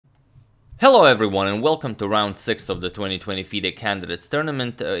Hello everyone and welcome to round 6 of the 2020 FIDE candidates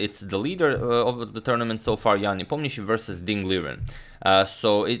tournament. It's the leader of the tournament so far, Nepomniachtchi versus Liren.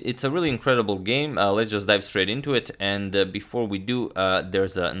 So it's a really incredible game. Let's just dive straight into it. And before we do,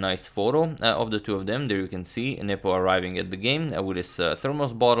 there's a nice photo of the two of them. There you can see Nepo arriving at the game with his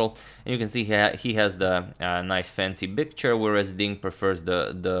thermos bottle. And you can see he has the nice fancy big chair, whereas Ding prefers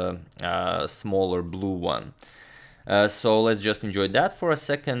the smaller blue one. So let's just enjoy that for a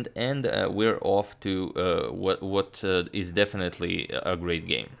second, and we're off to what is definitely a great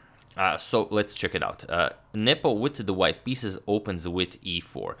game. So let's check it out. Nepo with the white pieces opens with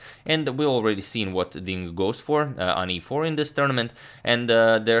e4, and we've already seen what Ding goes for on e4 in this tournament, and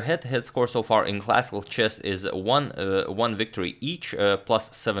their head-to-head score so far in classical chess is one victory each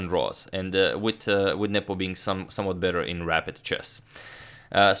plus 7 draws, and with Nepo being somewhat better in rapid chess.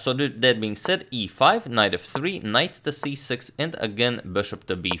 So that being said, e5, knight f3, knight to c6, and again bishop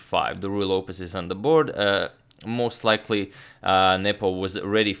to b5. The Rui Lopez is on the board. Most likely Nepo was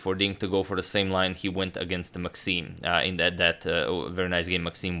ready for Ding to go for the same line he went against Maxime in that very nice game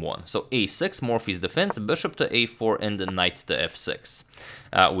Maxime won. So a6, Morphy's defense, bishop to a4, and knight to f6.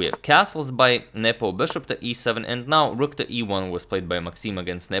 We have castles by Nepo, bishop to e7, and now rook to e1 was played by Maxime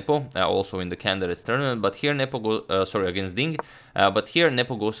against Nepo, also in the candidates tournament, but here Nepo goes, against Ding, but here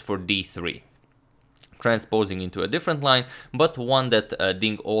Nepo goes for d3. Transposing into a different line, but one that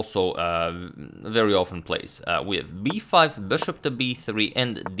Ding also very often plays. We have b5, bishop to b3,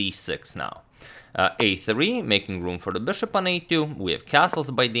 and d6 now. a3, making room for the bishop on a2, we have castles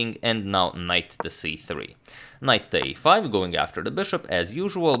by Ding, and now knight to c3. Knight to a5, going after the bishop as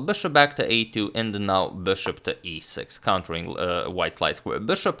usual, bishop back to a2, and now bishop to e6, countering White's light square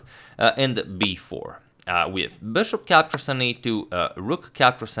bishop, and b4. We have bishop captures on a2, rook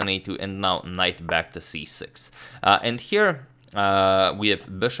captures on a2, and now knight back to c6. And here we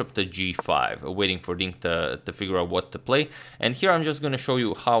have bishop to g5, waiting for Ding to figure out what to play. And here I'm just going to show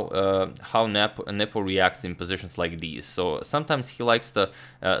you how Nepo reacts in positions like these. So sometimes he likes to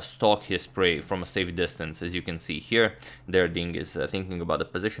stalk his prey from a safe distance, as you can see here. There Ding is thinking about the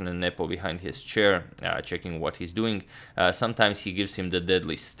position, and Nepo behind his chair, checking what he's doing. Sometimes he gives him the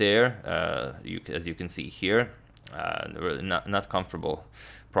deadly stare, as you can see here. Not comfortable,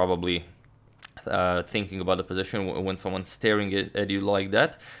 probably. Thinking about the position when someone's staring at you like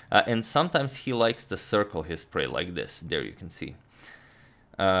that, and sometimes he likes to circle his prey like this. There you can see.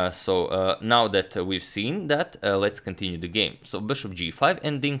 So now that we've seen that, let's continue the game. So bishop g5,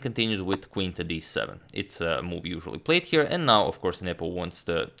 and Ding continues with queen to d7. It's a move usually played here, and now of course Nepo wants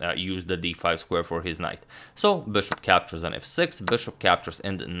to use the d5 square for his knight. So bishop captures on f6, bishop captures,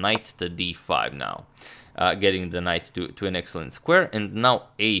 and knight to d5 now, getting the knight to an excellent square, and now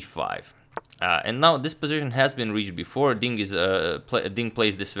a5. And now this position has been reached before. Ding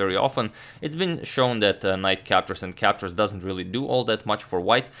plays this very often. It's been shown that knight captures and captures doesn't really do all that much for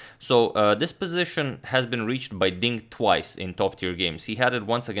white. So this position has been reached by Ding twice in top tier games. He had it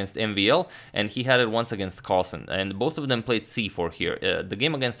once against MVL, and he had it once against Carlsen, and both of them played c4 here. The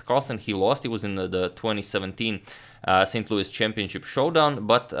game against Carlsen he lost. He was in the 2017 St. Louis Championship Showdown,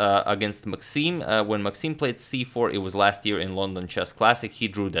 but against Maxime, when Maxime played c4, it was last year in London Chess Classic, he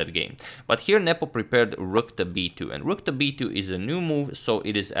drew that game. But here Nepo prepared rook to b2, and rook to b2 is a new move, so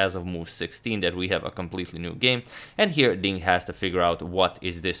it is as of move 16 that we have a completely new game, and here Ding has to figure out what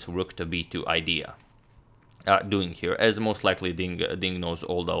is this rook to b2 idea doing here, as most likely Ding knows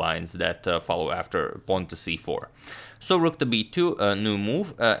all the lines that follow after pawn to c4. So rook to b2, a new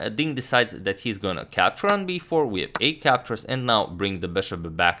move. Ding decides that he's gonna capture on b4. We have a captures, and now bring the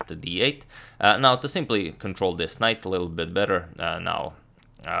bishop back to d8. Now to simply control this knight a little bit better, now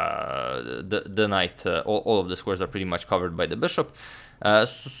the knight, all of the squares are pretty much covered by the bishop,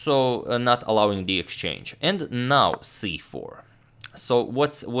 so not allowing the exchange. And now c4. So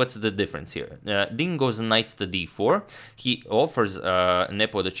what's the difference here? Ding goes knight to d4. He offers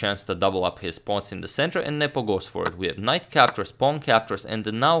Nepo the chance to double up his pawns in the center, and Nepo goes for it. We have knight captures, pawn captures, and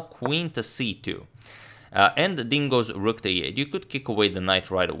now queen to c2. And Ding goes rook to e8. You could kick away the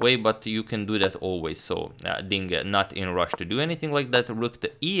knight right away, but you can do that always. So Ding not in a rush to do anything like that. Rook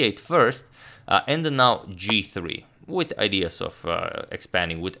to e8 first, and now g3. With ideas of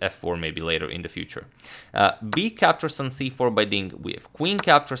expanding with f4 maybe later in the future. B captures on c4 by Ding. We have queen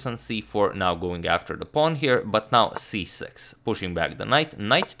captures on c4, now going after the pawn here, but now c6, pushing back the knight,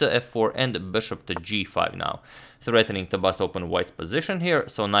 knight to f4, and bishop to g5 now, threatening to bust open White's position here,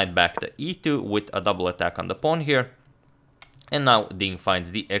 so knight back to e2 with a double attack on the pawn here, and now Ding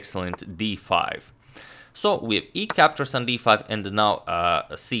finds the excellent d5. So we have e captures on d5, and now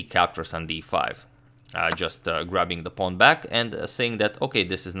c captures on d5. just grabbing the pawn back and saying that, okay,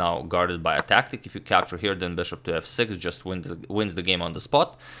 this is now guarded by a tactic. If you capture here, then bishop to f6 just wins the game on the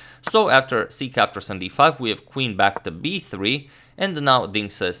spot. So after c captures on d5, we have queen back to b3, and now Ding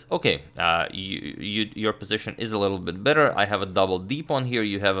says, okay, your position is a little bit better. I have a double d pawn here,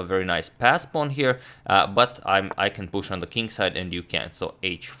 you have a very nice pass pawn here, but I can push on the king side and you can't. So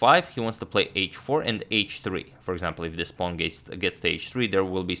h5, he wants to play h4 and h3. For example, if this pawn gets to h3, there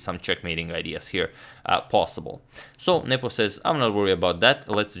will be some checkmating ideas here possible. So Nepo says, I'm not worried about that,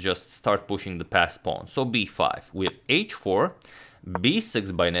 let's just start pushing the pass pawn. So b5, we have h4,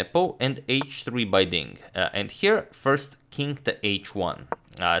 b6 by Nepo, and h3 by Ding. And here, first king to h1,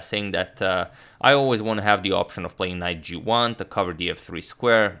 saying that I always want to have the option of playing knight g1 to cover the f3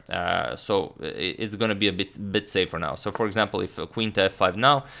 square, so it's going to be a bit safer now. So for example, if queen to f5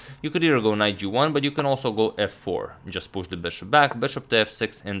 now, you could either go knight g1, but you can also go f4, just push the bishop back, bishop to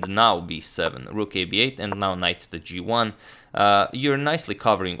f6, and now b7, rook a b8, and now knight to g1. You're nicely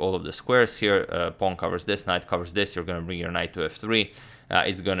covering all of the squares here. Pawn covers this, knight covers this. You're going to bring your knight to f3.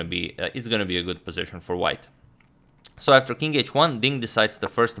 It's going to be a good position for white. So after king h1, Ding decides to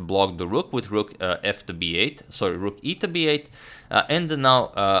first block the rook with rook f to b8, sorry, rook e to b8, and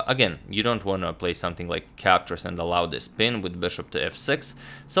now again, you don't want to play something like captures and allow this pin with bishop to f6.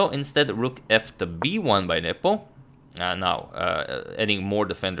 So instead, rook f to b1 by Nepo. Now adding more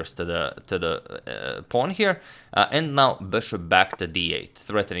defenders to the pawn here, and now bishop back to d8,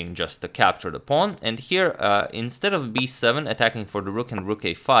 threatening just to capture the pawn. And here, instead of b7 attacking for the rook and rook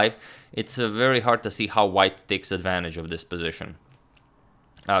a5, it's very hard to see how white takes advantage of this position.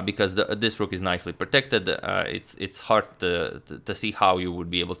 Because this rook is nicely protected, it's hard to see how you would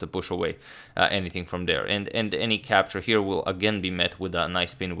be able to push away anything from there. And any capture here will again be met with a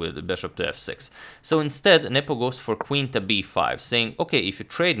nice pin with bishop to f6. So instead, Nepo goes for queen to b5, saying, okay, if you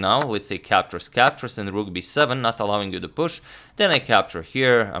trade now, let's say captures, and rook b7, not allowing you to push, then I capture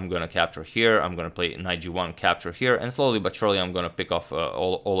here, I'm going to capture here, I'm going to play knight g1, capture here, and slowly but surely I'm going to pick off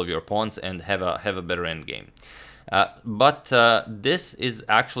all of your pawns and have a better endgame. But this is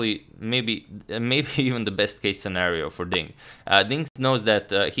actually maybe even the best case scenario for Ding. Ding knows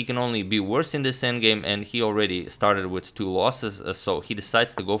that he can only be worse in this endgame, and he already started with 2 losses, so he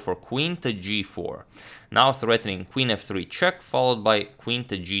decides to go for queen to g4. Now threatening queen f3 check, followed by queen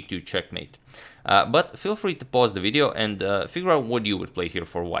to g2 checkmate. But feel free to pause the video and figure out what you would play here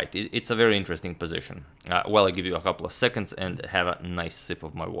for white. It's a very interesting position. Well, I give you a couple of seconds and have a nice sip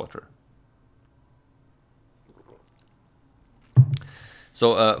of my water.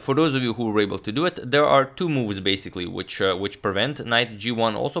 So for those of you who were able to do it, there are 2 moves basically which prevent. Knight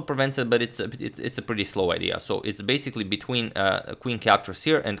g1 also prevents it, but it's a pretty slow idea. So it's basically between queen captures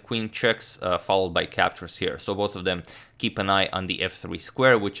here and queen checks followed by captures here. So both of them keep an eye on the f3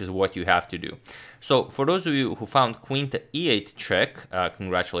 square, which is what you have to do. So for those of you who found queen to e8 check,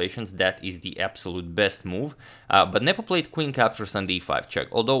 congratulations, that is the absolute best move. But Nepo played queen captures on d5 check,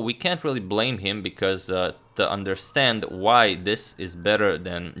 although we can't really blame him because to understand why this is better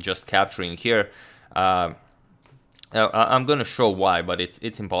than just capturing here, I'm going to show why, but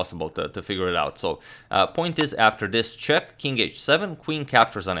it's impossible to figure it out. So point is, after this check, king h7, queen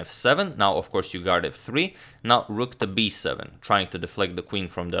captures on f7. Now, of course, you guard f3. Now rook to b7, trying to deflect the queen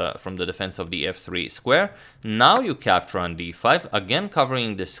from the defense of the f3 square. Now you capture on d5, again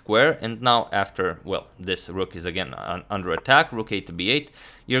covering this square. And now after, well, this rook is again under attack, rook a to b8.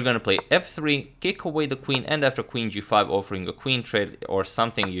 You're going to play f3, kick away the queen, and after queen g5 offering a queen trade or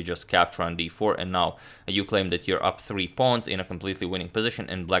something, you just capture on d4, and now you claim that you're up 3 pawns in a completely winning position,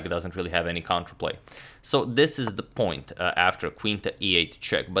 and black doesn't really have any counterplay. So this is the point after queen to e8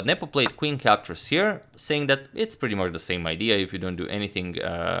 check. But Nepo played queen captures here, saying that it's pretty much the same idea. If you don't do anything,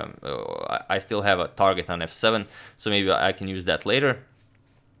 I still have a target on f7, so maybe I can use that later.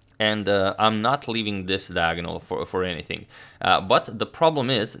 And I'm not leaving this diagonal for anything. But the problem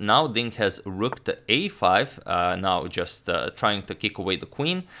is, now Ding has rook to a5, now just trying to kick away the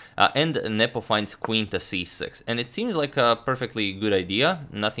queen, and Nepo finds queen to c6. And it seems like a perfectly good idea,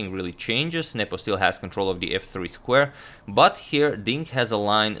 nothing really changes, Nepo still has control of the f3 square, but here Ding has a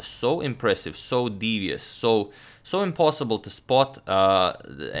line so impressive, so devious, so impossible to spot,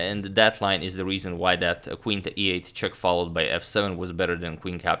 and that line is the reason why that queen to e8 check followed by f7 was better than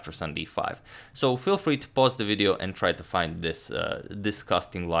queen captures on d5. So feel free to pause the video and try to find this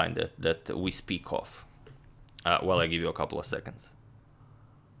disgusting line that we speak of while I give you a couple of seconds.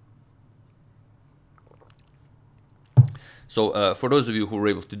 So for those of you who were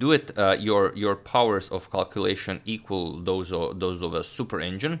able to do it, your powers of calculation equal those of a super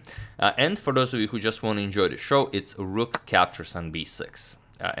engine. And for those of you who just want to enjoy the show, it's rook captures on b6.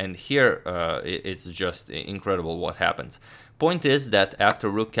 and here it's just incredible what happens. Point is that after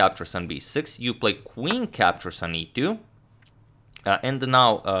rook captures on b6, you play queen captures on e2. And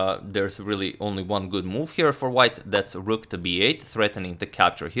now there's really only one good move here for white, that's rook to b8, threatening to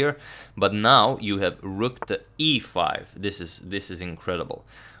capture here. But now you have rook to e5. This is incredible.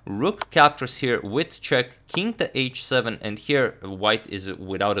 Rook captures here with check, king to h7, and here white is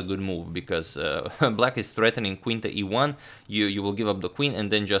without a good move because black is threatening queen to e1. You will give up the queen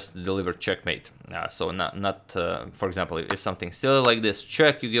and then just deliver checkmate. So not for example, if something silly like this,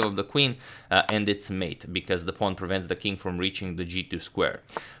 check, you give up the queen and it's mate because the pawn prevents the king from reaching the g2 square.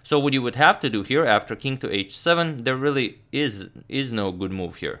 So what you would have to do here after king to h7, there really is no good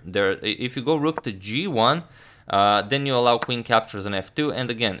move here. If you go rook to g1, then you allow queen captures on f2, and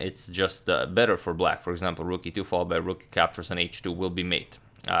again it's just better for black. For example, rook e2 followed by rook captures on h2 will be mate,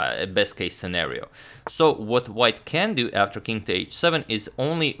 best case scenario. So what white can do after king to h7 is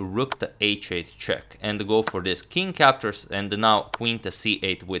only rook to h8 check and go for this king captures, and now queen to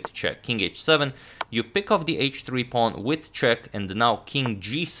c8 with check, king h7, you pick off the h3 pawn with check, and now king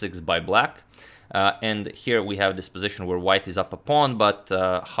g6 by black. And here we have this position where white is up a pawn, but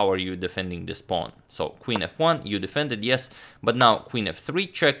how are you defending this pawn? So queen f1, you defended, yes, but now queen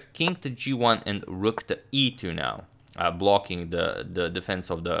f3 check, king to g1, and rook to e2 now, blocking the defense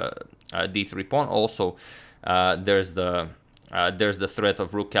of the d3 pawn. Also, there's the threat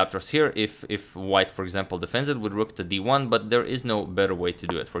of rook captures here if white, for example, defends it with rook to d1, but there is no better way to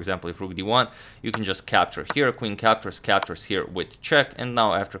do it. For example, if rook d1, you can just capture here, queen captures here with check, and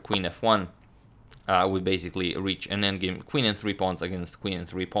now after queen f1, we basically reach an endgame, queen and 3 pawns against queen and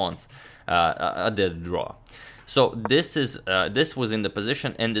 3 pawns, a dead draw. So this was in the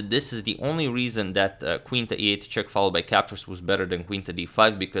position, and this is the only reason that queen to e8 check followed by captures was better than queen to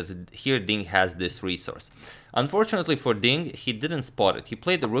d5, because here Ding has this resource. Unfortunately for Ding, he didn't spot it. He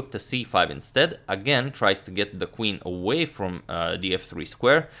played the rook to c5 instead. Again, tries to get the queen away from the f3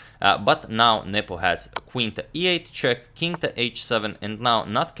 square. But now Nepo has queen to e8 check, king to h7, and now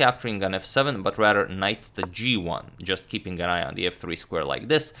not capturing on f7, but rather knight to g1, just keeping an eye on the f3 square like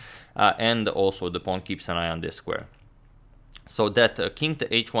this. And also the pawn keeps an eye on this square. So that king to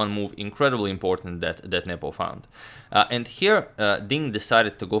h1 move, incredibly important that Nepo found. And here Ding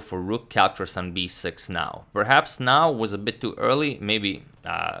decided to go for rook captures on b6 now. Perhaps now was a bit too early, maybe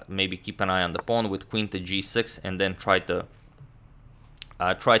keep an eye on the pawn with queen to g6 and then try to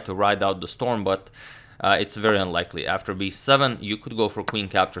ride out the storm, but it's very unlikely. After b7, you could go for queen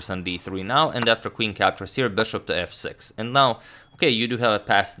captures on d3 now, and after queen captures here, bishop to f6. And now, okay, you do have a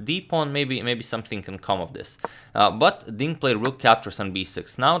passed d pawn, maybe something can come of this. But Ding played rook captures on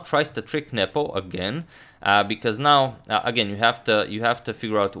b6 now, tries to trick Nepo again, because now, again, you have to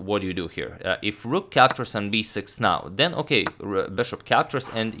figure out what you do here. If rook captures on b6 now, then okay, bishop captures,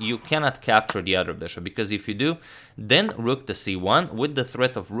 and you cannot capture the other bishop, because if you do, then rook to c1 with the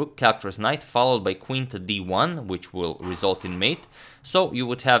threat of rook captures knight followed by queen to d1, which will result in mate. So you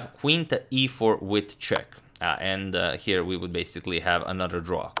would have queen to e4 with check. And here we would basically have another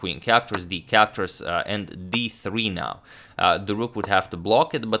draw. Queen captures, d captures, and d3 now. The rook would have to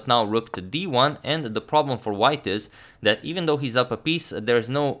block it, but now rook to d1, and the problem for white is that even though he's up a piece, there's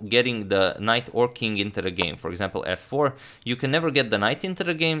no getting the knight or king into the game. For example, f4, you can never get the knight into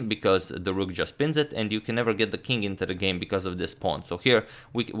the game because the rook just pins it, and you can never get the king into the game because of this pawn. So here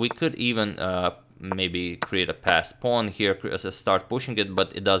we could even maybe create a passed pawn here, start pushing it,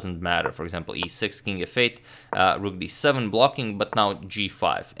 but it doesn't matter. For example, e6, king f8, rook d7 blocking, but now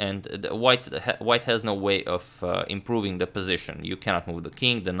g5, and white has no way of improving the position. You cannot move the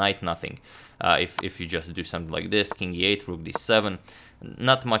king, the knight, nothing. If you just do something like this, king e8, rook d7,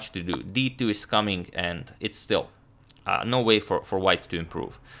 not much to do. d2 is coming, and it's still no way for white to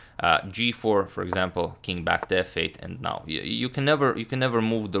improve. G4, for example, king back to f8, and now you can never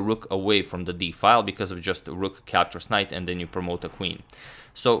move the rook away from the d file because of just rook captures knight, and then you promote a queen.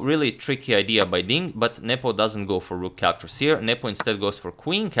 So really tricky idea by Ding, but Nepo doesn't go for rook captures here. Nepo instead goes for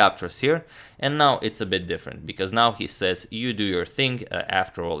queen captures here, and now it's a bit different because now he says, you do your thing,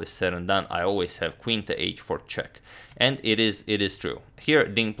 after all is said and done, I always have queen to h4 check. And it is true. Here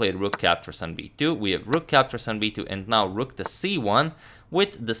Ding played rook captures on b2, we have rook captures on b2, and now rook to c1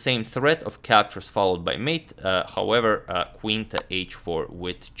 with the same threat of captures followed by mate, however, queen to h4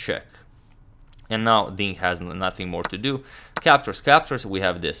 with check. And now Ding has nothing more to do. Captures, we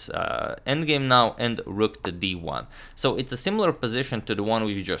have this endgame now, and rook to d1. So it's a similar position to the one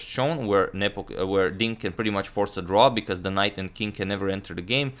we've just shown, where Ding can pretty much force a draw because the knight and king can never enter the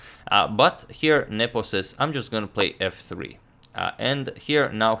game. But here Nepo says, I'm just going to play f3. And here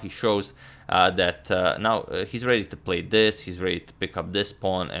now he shows that now he's ready to play this, he's ready to pick up this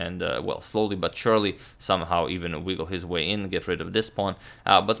pawn, and well, slowly but surely somehow even wiggle his way in, get rid of this pawn.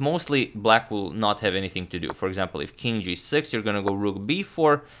 But mostly black will not have anything to do. For example, if king g6, you're gonna go rook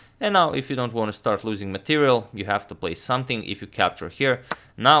b4, and now if you don't want to start losing material, you have to play something. If you capture here,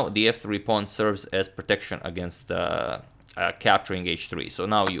 now the f3 pawn serves as protection against capturing h3. So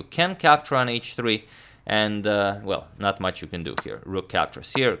now you can capture on h3, and well, not much you can do here. Rook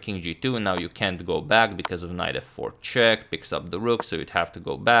captures here, king g2, now you can't go back because of knight f4 check, picks up the rook, so you'd have to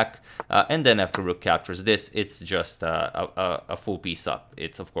go back, and then after rook captures this, it's just a full piece up.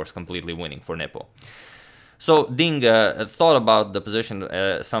 It's of course completely winning for Nepo. So Ding thought about the position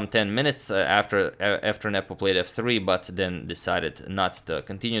some 10 minutes after Nepo played f3, but then decided not to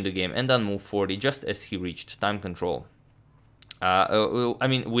continue the game and then move 40 just as he reached time control. I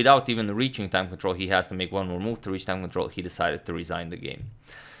mean, without even reaching time control, he has to make one more move to reach time control. He decided to resign the game.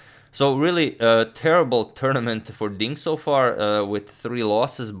 So really terrible tournament for Ding so far, with 3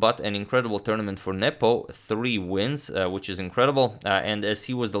 losses, but an incredible tournament for Nepo, 3 wins, which is incredible. And as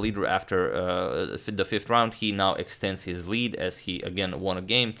he was the leader after the 5th round, he now extends his lead as he again won a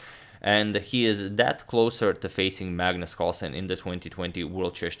game. And he is that closer to facing Magnus Carlsen in the 2020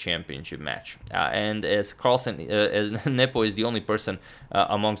 World Chess Championship match. And as as Nepo is the only person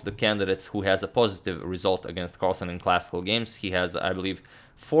amongst the candidates who has a positive result against Carlsen in classical games, he has, I believe,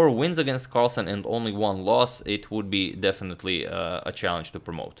 4 wins against Carlsen and only 1 loss. It would be definitely a challenge to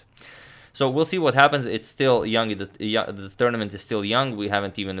promote. So we'll see what happens. It's still young. The tournament is still young. We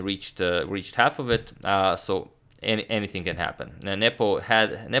haven't even reached half of it. So anything can happen. Nepo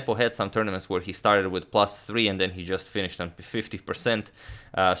had some tournaments where he started with +3 and then he just finished on 50%.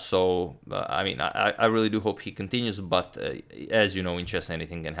 I mean, I really do hope he continues, but as you know, in chess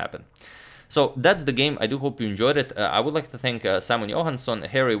anything can happen. So that's the game. I do hope you enjoyed it. I would like to thank Simon Johansson,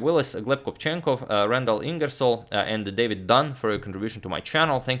 Harry Willis, Gleb Kopchenkov, Randall Ingersoll, and David Dunn for your contribution to my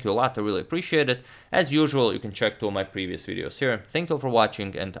channel. Thank you a lot. I really appreciate it. As usual, you can check 2 of my previous videos here. Thank you all for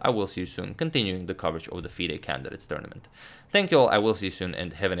watching, and I will see you soon, continuing the coverage of the FIDE Candidates Tournament. Thank you all. I will see you soon,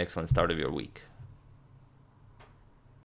 and have an excellent start of your week.